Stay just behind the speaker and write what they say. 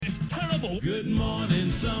trouble. Good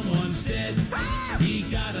morning, someone's dead. He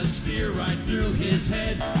got a spear right through his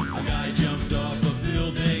head. A guy jumped off a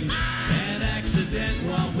building. An accident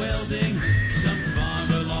while welding. Some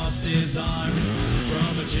farmer lost his arm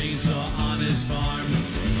from a chainsaw on his farm.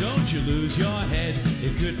 Don't you lose your head,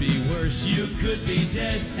 it could be worse. You could be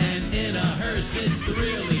dead and in a hearse. It's the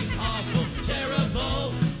really awful,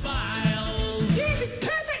 terrible Files. Yes, it's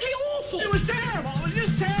perfectly awful. It was terrible. It was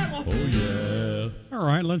just terrible. Oh, yeah. All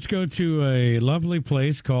right, let's go to a lovely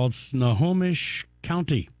place called Snohomish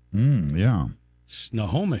County. Yeah.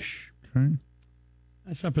 Snohomish. Okay.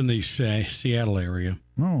 That's up in the Seattle area.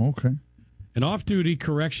 Oh, okay. An off-duty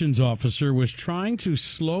corrections officer was trying to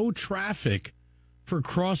slow traffic for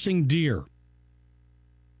crossing deer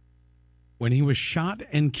when he was shot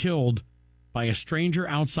and killed by a stranger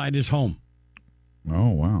outside his home. Oh,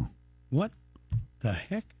 wow. What the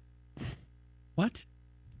heck? What?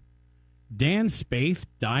 Dan Spaeth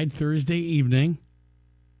died Thursday evening,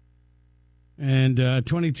 and a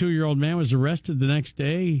 22-year-old man was arrested the next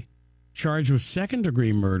day, charged with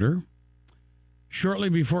second-degree murder. Shortly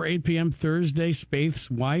before 8 p.m. Thursday, Spaeth's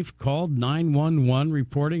wife called 911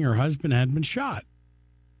 reporting her husband had been shot.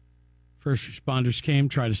 First responders came,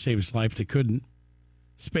 tried to save his life. They couldn't.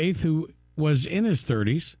 Spaeth, who was in his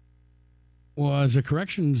 30s, was a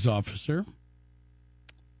corrections officer.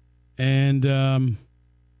 And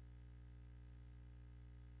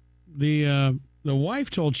the wife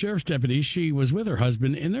told sheriff's deputies she was with her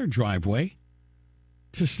husband in their driveway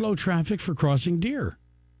to slow traffic for crossing deer.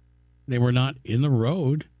 They were not in the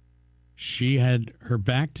road. She had her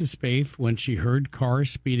back to Spaeth when she heard cars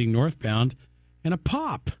speeding northbound and a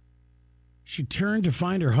pop. She turned to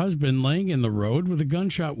find her husband laying in the road with a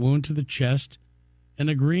gunshot wound to the chest and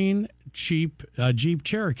a green Jeep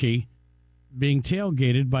Cherokee being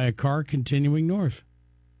tailgated by a car continuing north.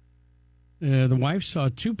 The wife saw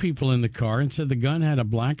two people in the car and said the gun had a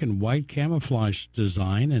black and white camouflage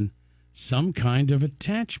design and some kind of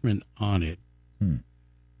attachment on it.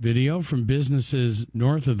 Video from businesses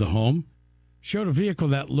north of the home showed a vehicle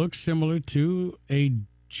that looked similar to a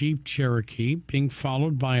Jeep Cherokee being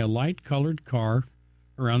followed by a light-colored car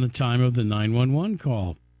around the time of the 911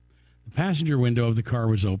 call. The passenger window of the car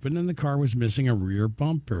was open, and the car was missing a rear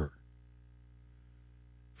bumper.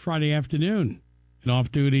 Friday afternoon, an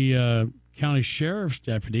off-duty county sheriff's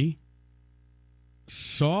deputy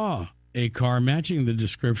saw a car matching the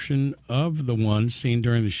description of the one seen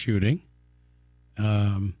during the shooting.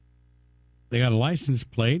 They got a license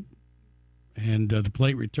plate, and the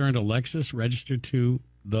plate returned a Lexus registered to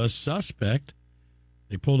the suspect.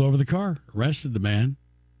 They pulled over the car, arrested the man.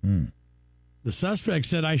 The suspect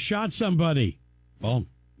said, "I shot somebody." Well,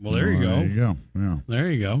 there you go. There you go. Yeah.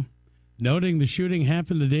 There you go. Noting the shooting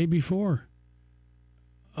happened the day before.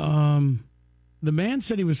 The man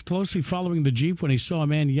said he was closely following the Jeep when he saw a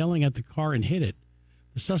man yelling at the car and hit it.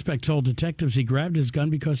 The suspect told detectives he grabbed his gun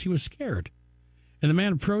because he was scared, and the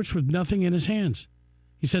man approached with nothing in his hands.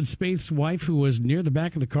 He said Spaeth's wife, who was near the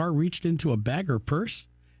back of the car, reached into a bag or purse,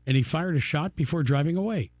 and he fired a shot before driving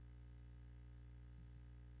away.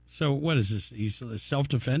 So what is this? He's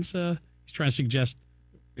self-defense? He's trying to suggest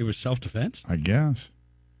it was self-defense? I guess.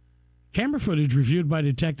 Camera footage reviewed by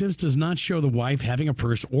detectives does not show the wife having a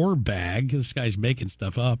purse or bag. This guy's making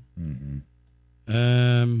stuff up.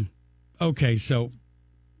 Okay, so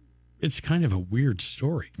it's kind of a weird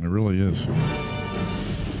story. It really is.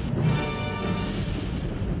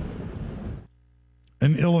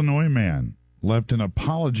 An Illinois man left an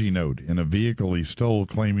apology note in a vehicle he stole,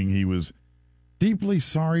 claiming he was deeply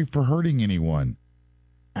sorry for hurting anyone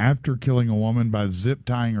after killing a woman by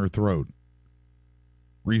zip-tying her throat.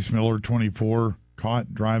 Reese Miller, 24,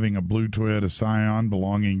 caught driving a blue Toyota Scion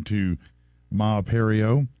belonging to Ma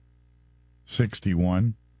Perio,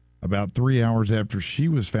 61, about 3 hours after she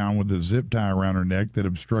was found with a zip tie around her neck that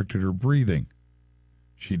obstructed her breathing.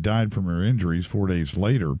 She died from her injuries 4 days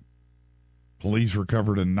later. Police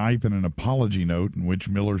recovered a knife and an apology note in which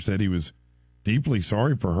Miller said he was deeply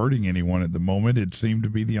sorry for hurting anyone at the moment. It seemed to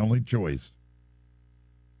be the only choice.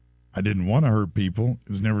 I didn't want to hurt people.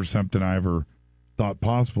 It was never something I ever thought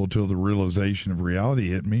possible till the realization of reality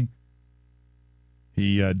hit me.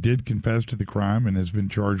 He did confess to the crime and has been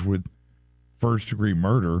charged with first-degree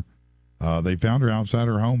murder. They found her outside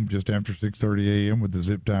her home just after 6:30 a.m. with the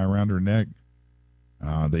zip tie around her neck.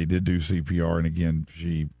 They did do CPR, and again,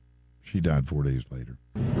 she died 4 days later.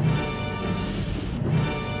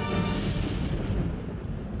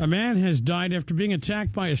 A man has died after being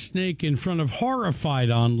attacked by a snake in front of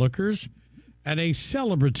horrified onlookers at a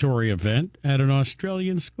celebratory event at an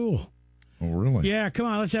Australian school. Oh, really? Yeah, come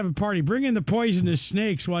on, let's have a party. Bring in the poisonous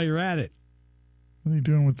snakes while you're at it. What are they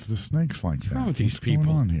doing with the snakes like that? wrong with these What's people?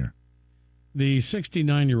 going on here? The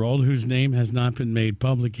 69-year-old, whose name has not been made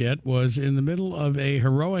public yet, was in the middle of a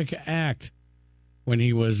heroic act when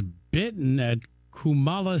he was bitten at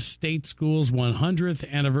Kumala State School's 100th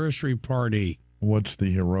anniversary party. What's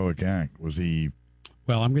the heroic act? Was he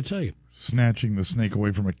Well, I'm going to tell you. snatching the snake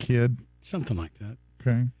away from a kid? Something like that.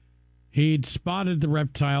 Okay. He'd spotted the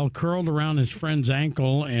reptile curled around his friend's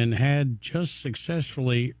ankle and had just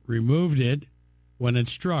successfully removed it when it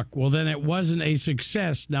struck. Well, then it wasn't a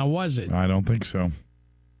success, now was it? I don't think so.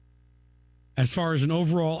 As far as an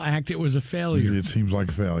overall act, it was a failure. It seems like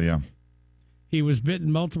a failure. He was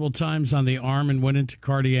bitten multiple times on the arm and went into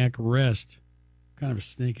cardiac arrest. What kind of a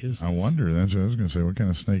snake is this? I wonder. That's what I was going to say. What kind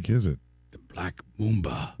of snake is it? The black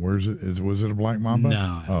mamba. Where's it? Was it a black mamba? No.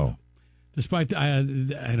 I don't know. Despite I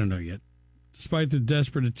don't know yet. Despite the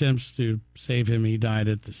desperate attempts to save him, he died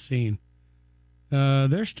at the scene.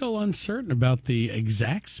 They're still uncertain about the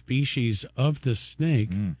exact species of the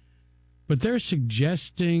snake, but they're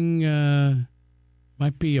suggesting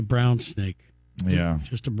might be a brown snake. Yeah.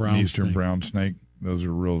 Just a brown Eastern snake. brown snake. Those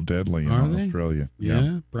are real deadly in Are they? Australia.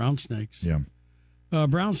 Yeah, brown snakes. Yeah.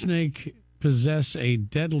 Brown snake possess a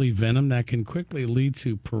deadly venom that can quickly lead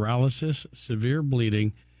to paralysis, severe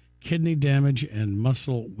bleeding, kidney damage, and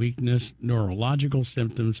muscle weakness, neurological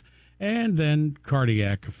symptoms, and then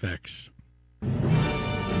cardiac effects.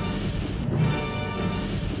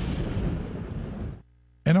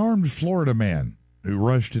 An armed Florida man who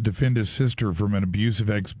rushed to defend his sister from an abusive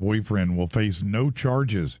ex-boyfriend will face no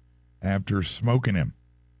charges after smoking him.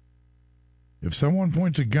 If someone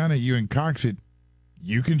points a gun at you and cocks it,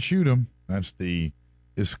 you can shoot him. That's the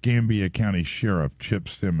Escambia County Sheriff, Chip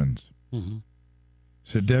Simmons. Mm-hmm.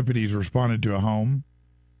 Said deputies responded to a home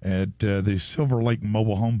at the Silver Lake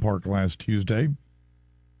Mobile Home Park last Tuesday.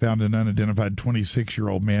 Found an unidentified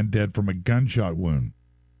 26-year-old man dead from a gunshot wound.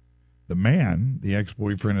 The man, the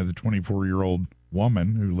ex-boyfriend of the 24-year-old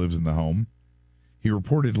woman who lives in the home, he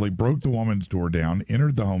reportedly broke the woman's door down,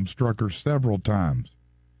 entered the home, struck her several times.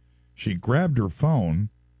 She grabbed her phone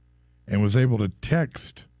and was able to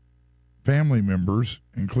text family members,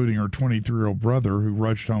 including her 23-year-old brother, who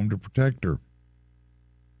rushed home to protect her.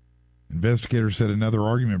 Investigators said another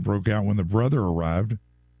argument broke out when the brother arrived.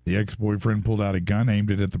 The ex-boyfriend pulled out a gun,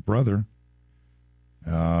 aimed it at the brother.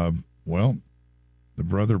 The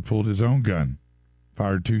brother pulled his own gun,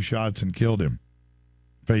 fired 2 shots, and killed him,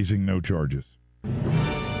 facing no charges.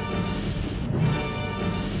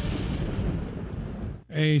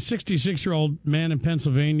 A 66-year-old man in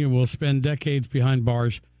Pennsylvania will spend decades behind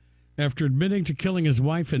bars after admitting to killing his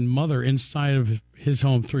wife and mother inside of his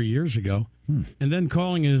home 3 years ago, and then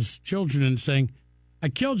calling his children and saying, "I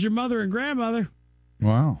killed your mother and grandmother."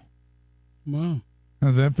 Wow. Wow.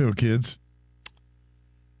 How's that feel, kids?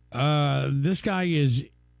 This guy is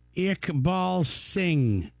Iqbal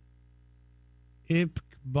Singh.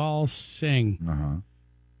 Iqbal Singh. Uh-huh.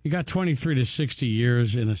 He got 23 to 60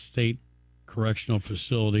 years in a state correctional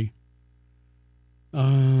facility.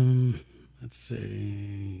 Let's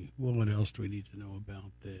see. Well, what else do we need to know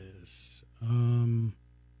about this? That's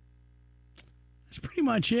pretty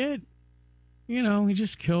much it. You know, he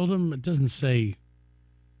just killed him. It doesn't say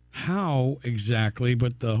how exactly,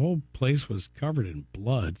 but the whole place was covered in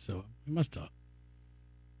blood, so he must have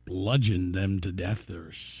bludgeoned them to death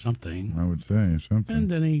or something. I would say something. And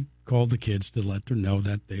then he called the kids to let them know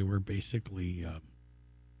that they were basically,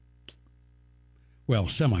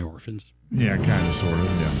 semi-orphans. Yeah, kind of, sort of,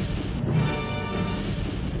 yeah.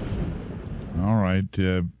 All right.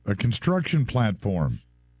 A construction platform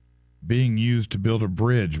being used to build a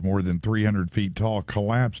bridge more than 300 feet tall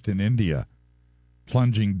collapsed in India,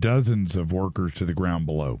 plunging dozens of workers to the ground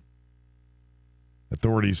below.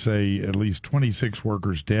 Authorities say at least 26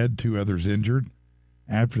 workers dead, 2 others injured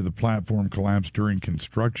after the platform collapsed during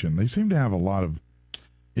construction. They seem to have a lot of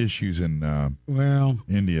issues in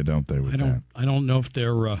India, don't they, with that? I don't know if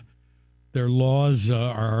their laws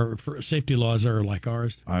safety laws are like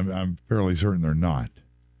ours. I'm fairly certain they're not.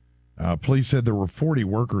 Police said there were 40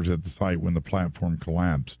 workers at the site when the platform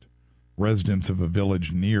collapsed. Residents of a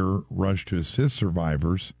village near rushed to assist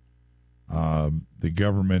survivors. The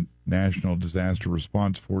government National Disaster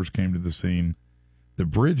Response Force came to the scene. The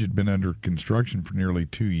bridge had been under construction for nearly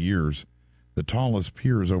 2 years. The tallest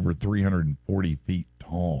pier is over 340 feet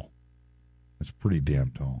tall. That's pretty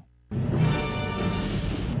damn tall.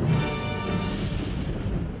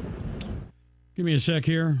 Give me a sec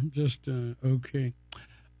here. Just, okay.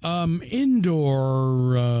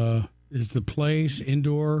 Indore is the place.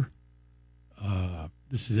 Indore.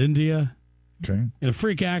 This is India. Okay. In a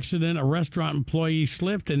freak accident, a restaurant employee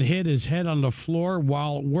slipped and hit his head on the floor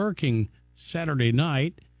while working Saturday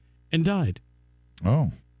night and died.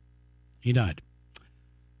 Oh. He died.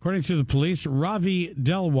 According to the police, Ravi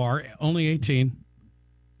Delwar, only 18,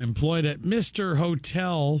 employed at Mr.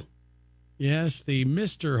 Hotel. Yes, the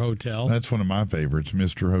Mr. Hotel. That's one of my favorites,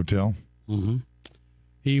 Mr. Hotel. Mm-hmm.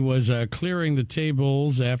 He was clearing the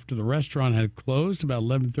tables after the restaurant had closed about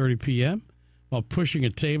 11:30 p.m. While pushing a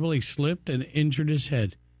table, he slipped and injured his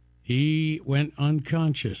head. He went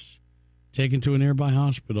unconscious, taken to a nearby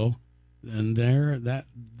hospital, and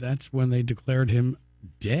that's when they declared him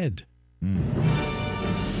dead.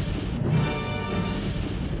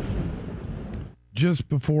 Just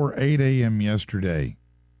before 8 a.m. yesterday,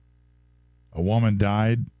 a woman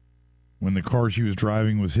died when the car she was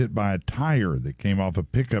driving was hit by a tire that came off a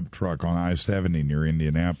pickup truck on I-70 near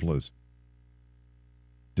Indianapolis.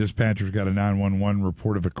 Dispatchers got a 911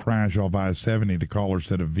 report of a crash off I-70. The caller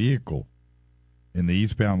said a vehicle in the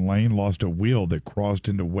eastbound lane lost a wheel that crossed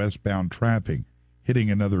into westbound traffic,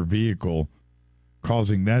 hitting another vehicle,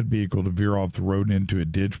 causing that vehicle to veer off the road and into a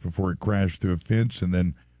ditch before it crashed through a fence and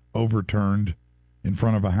then overturned in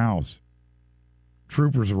front of a house.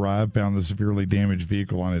 Troopers arrived, found the severely damaged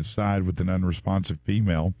vehicle on its side with an unresponsive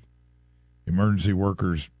female. Emergency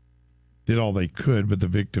workers did all they could, but the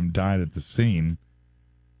victim died at the scene.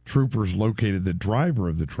 Troopers located the driver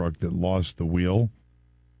of the truck that lost the wheel.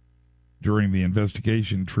 During the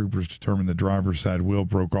investigation, troopers determined the driver's side wheel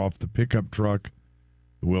broke off the pickup truck.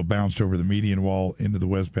 The wheel bounced over the median wall into the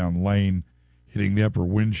westbound lane, hitting the upper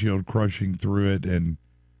windshield, crushing through it, and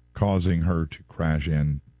causing her to crash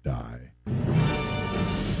and die.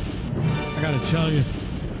 I got to tell you,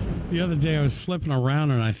 the other day I was flipping around,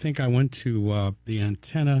 and I think I went to the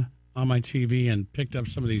antenna on my TV and picked up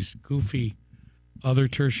some of these goofy other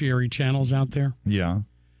tertiary channels out there. Yeah.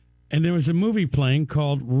 And there was a movie playing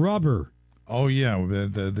called Rubber. Oh, yeah,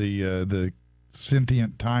 the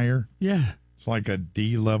sentient tire. Yeah. It's like a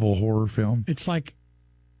D-level horror film. It's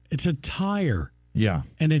a tire. Yeah.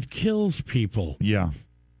 And it kills people. Yeah.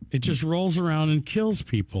 It just rolls around and kills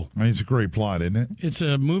people. I mean, it's a great plot, isn't it? It's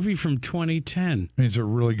a movie from 2010. I mean, it's a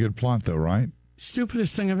really good plot, though, right?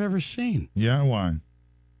 Stupidest thing I've ever seen. Yeah, why?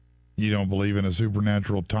 You don't believe in a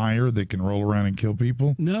supernatural tire that can roll around and kill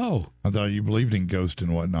people? No. I thought you believed in ghosts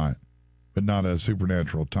and whatnot, but not a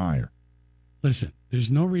supernatural tire. Listen,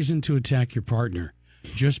 there's no reason to attack your partner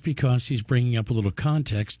just because he's bringing up a little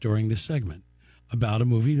context during the segment about a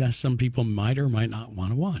movie that some people might or might not want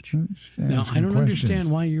to watch. Now, I don't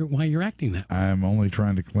understand why you're acting that way. I'm only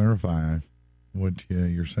trying to clarify what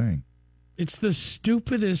you're saying. It's the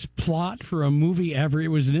stupidest plot for a movie ever. It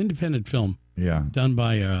was an independent film. Yeah. Done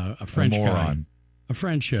by a French guy. A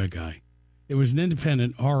French guy. It was an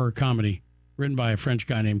independent horror comedy written by a French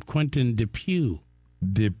guy named Quentin Dupieux.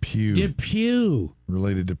 Dupieux.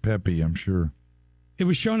 Related to Pepe, I'm sure. It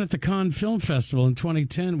was shown at the Cannes Film Festival in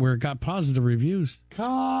 2010 where it got positive reviews.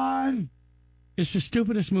 Cannes! It's the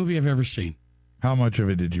stupidest movie I've ever seen. How much of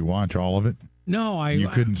it did you watch? All of it? No, You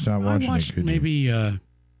couldn't stop watching I watched it, could maybe you?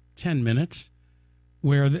 10 minutes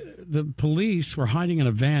where the police were hiding in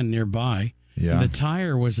a van nearby. Yeah. And the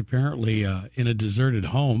tire was apparently in a deserted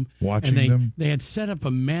home. Watching and them? They had set up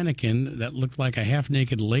a mannequin that looked like a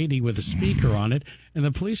half-naked lady with a speaker on it, and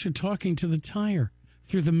the police are talking to the tire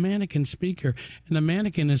through the mannequin speaker, and the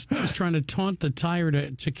mannequin is trying to taunt the tire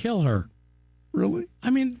to kill her. Really? I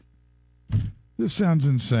mean... This sounds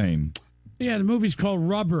insane. Yeah, the movie's called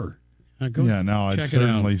Rubber. Go check it's it out.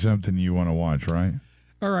 certainly something you want to watch, right?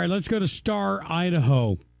 All right, let's go to Star,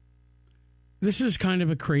 Idaho. This is kind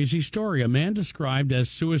of a crazy story. A man described as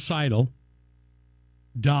suicidal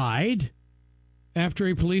died after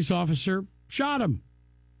a police officer shot him.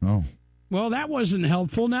 Oh. Well, that wasn't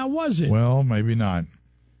helpful, now was it? Well, maybe not.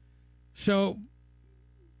 So,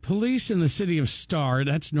 police in the city of Star,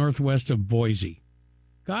 that's northwest of Boise,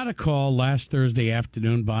 got a call last Thursday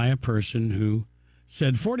afternoon by a person who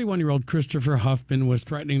said 41-year-old Christopher Huffman was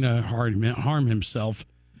threatening to harm himself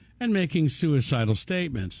and making suicidal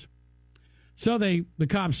statements. So the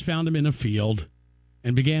cops found him in a field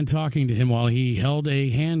and began talking to him while he held a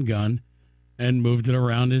handgun and moved it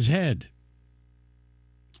around his head.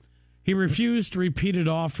 He refused repeated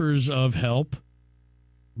offers of help,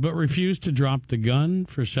 but refused to drop the gun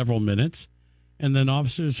for several minutes, and then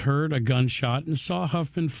officers heard a gunshot and saw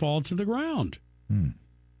Huffman fall to the ground.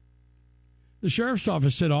 The sheriff's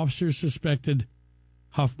office said officers suspected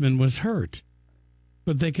Huffman was hurt,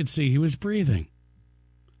 but they could see he was breathing.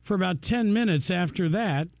 For about 10 minutes after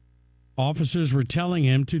that, officers were telling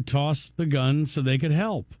him to toss the gun so they could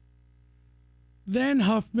help. Then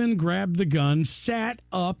Huffman grabbed the gun, sat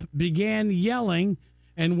up, began yelling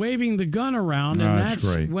and waving the gun around, and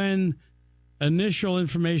that's great. when Initial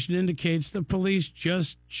information indicates the police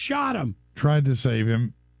just shot him. Tried to save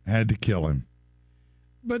him, had to kill him.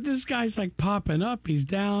 But this guy's like popping up. He's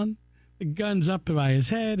down. The gun's up by his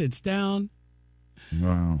head. It's down.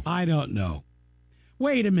 Wow. I don't know.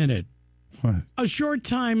 Wait a minute. What? A short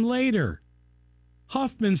time later,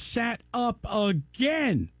 Huffman sat up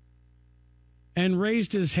again and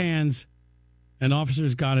raised his hands, and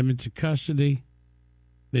officers got him into custody.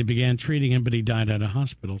 They began treating him, but he died at a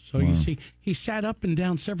hospital. So you see, he sat up and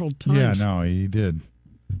down several times. Yeah, no, he did.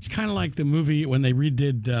 It's kind of like the movie when they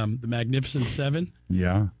redid The Magnificent Seven.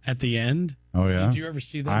 Yeah. At the end. Oh, yeah? Did you ever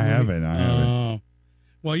see that I movie? haven't.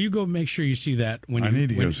 Well, you go make sure you see that when I you need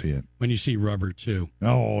to when, go see it. When you see Rubber, too.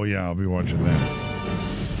 Oh, yeah, I'll be watching that.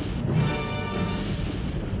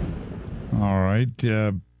 All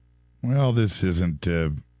right. Well, this isn't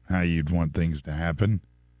how you'd want things to happen.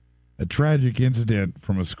 A tragic incident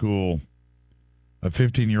from a school. A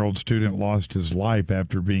 15-year-old student lost his life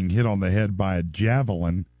after being hit on the head by a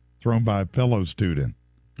javelin thrown by a fellow student.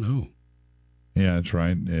 Oh. Yeah, that's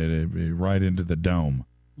right. It right into the dome.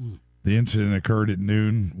 Mm. The incident occurred at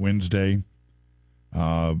noon Wednesday.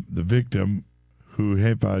 The victim,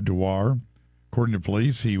 Huhefa Dewar, according to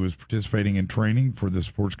police, he was participating in training for the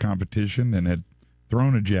sports competition and had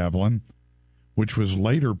thrown a javelin, which was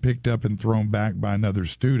later picked up and thrown back by another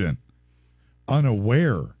student.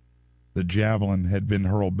 Unaware the javelin had been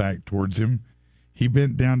hurled back towards him, he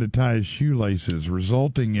bent down to tie his shoelaces,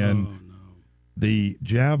 resulting in the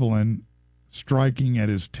javelin striking at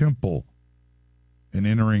his temple and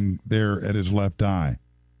entering there at his left eye.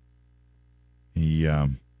 He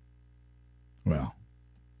didn't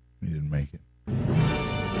make it.